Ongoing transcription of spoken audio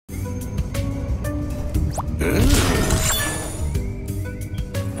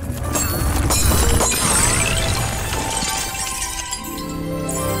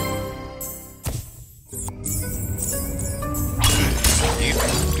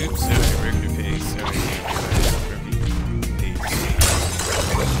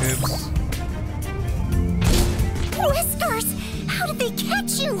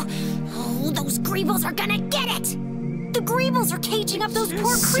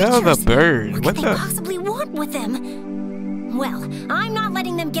The bird. What could they possibly want with them? Well, I'm not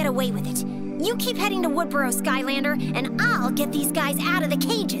letting them get away with it. You keep heading to Woodboro, Skylander, and I'll get these guys out of the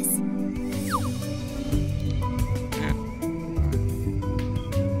cages.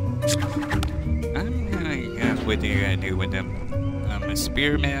 I'm gonna guess what you're gonna do with them. A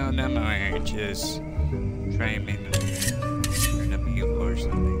spearman on them, or just try and make them turn them evil or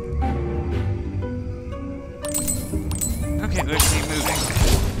something. Okay, let's keep moving.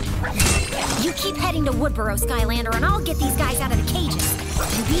 You keep heading to Woodboro, Skylander, and I'll get these guys out of the cages.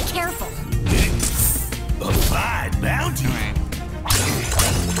 And be careful. A fine bounty.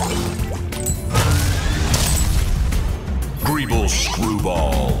 Greeble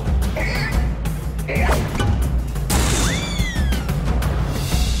Screwball.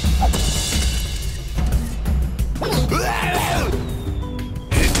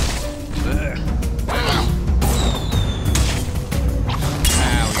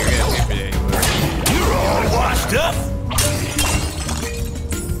 Up.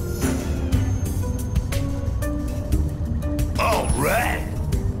 All right.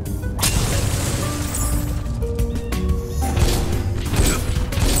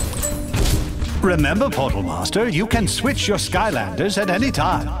 Remember, Portal Master, you can switch your Skylanders at any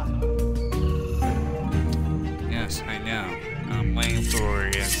time. Yes, I know. I'm waiting for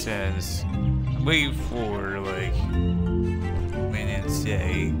it says. I'm waiting for like when it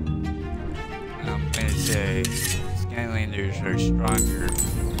say. When it say Skylanders are stronger.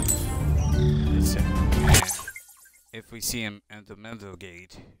 It's, if we see him at the mental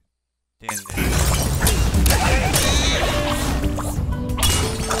gate, then.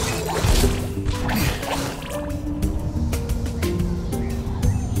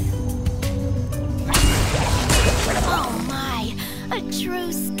 Oh my, a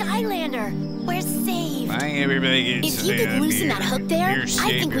true Skylander. We're safe. Why everybody gets if you could loosen that hook there, I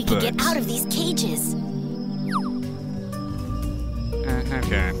think we could get out of these cages.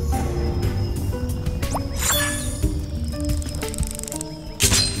 Okay.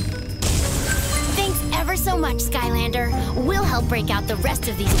 Thanks ever so much, Skylander. We'll help break out the rest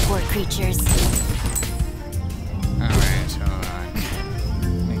of these poor creatures. Alright, hold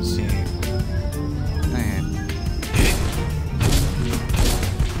on. Let's see.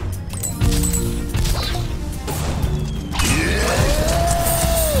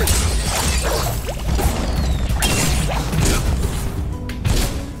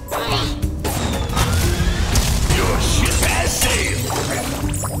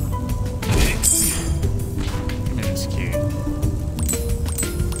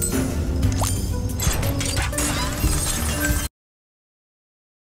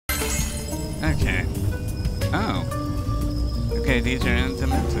 Okay. Oh. Okay, these are the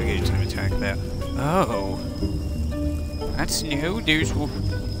mental gates I'm talking about. Oh. That's new. There's a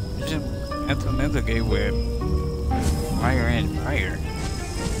mental gate with fire and fire.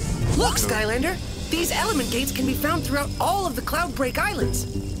 Look, Skylander! These element gates can be found throughout all of the Cloudbreak Islands.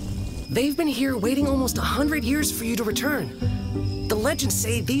 They've been here waiting almost 100 years for you to return. The legends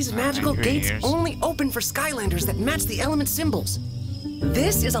say these magical gates only open for Skylanders that match the element symbols.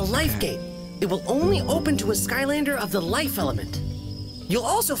 This is a life gate. It will only open to a Skylander of the life element. You'll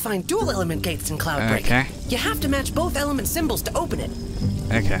also find dual element gates in Cloudbreak. Okay. You have to match both element symbols to open it.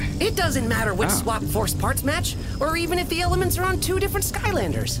 Okay. It doesn't matter which swap force parts match, or even if the elements are on two different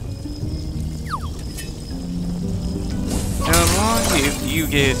Skylanders. So long as you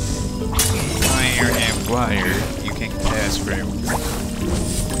get fire and wire, you can pass through.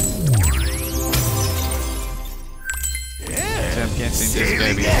 So I'm guessing this is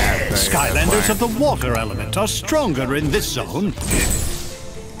going to be Skylanders of the water element are stronger in this zone.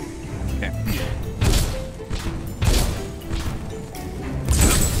 Okay.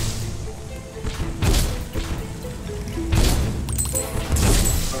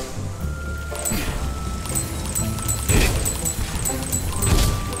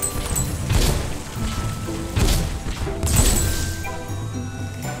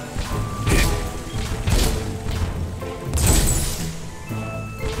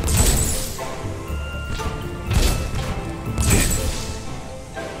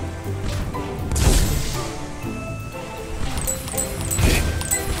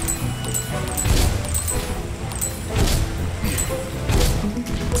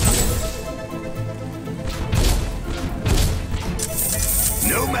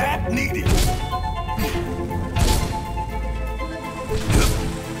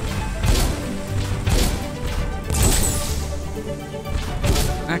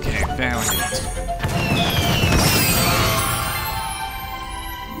 found it.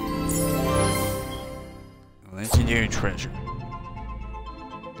 Legendary treasure.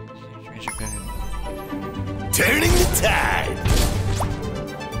 Treasure gun. Turning the tide.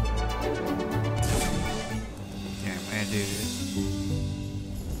 Yeah, I'm gonna do this.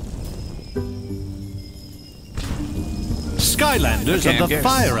 Skylanders Okay, of the I'm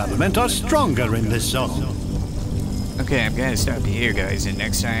fire element are stronger in this zone. Okay, I'm gonna stop here, guys, and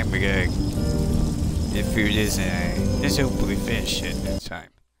next time we're gonna get through this and just hopefully finish it next time.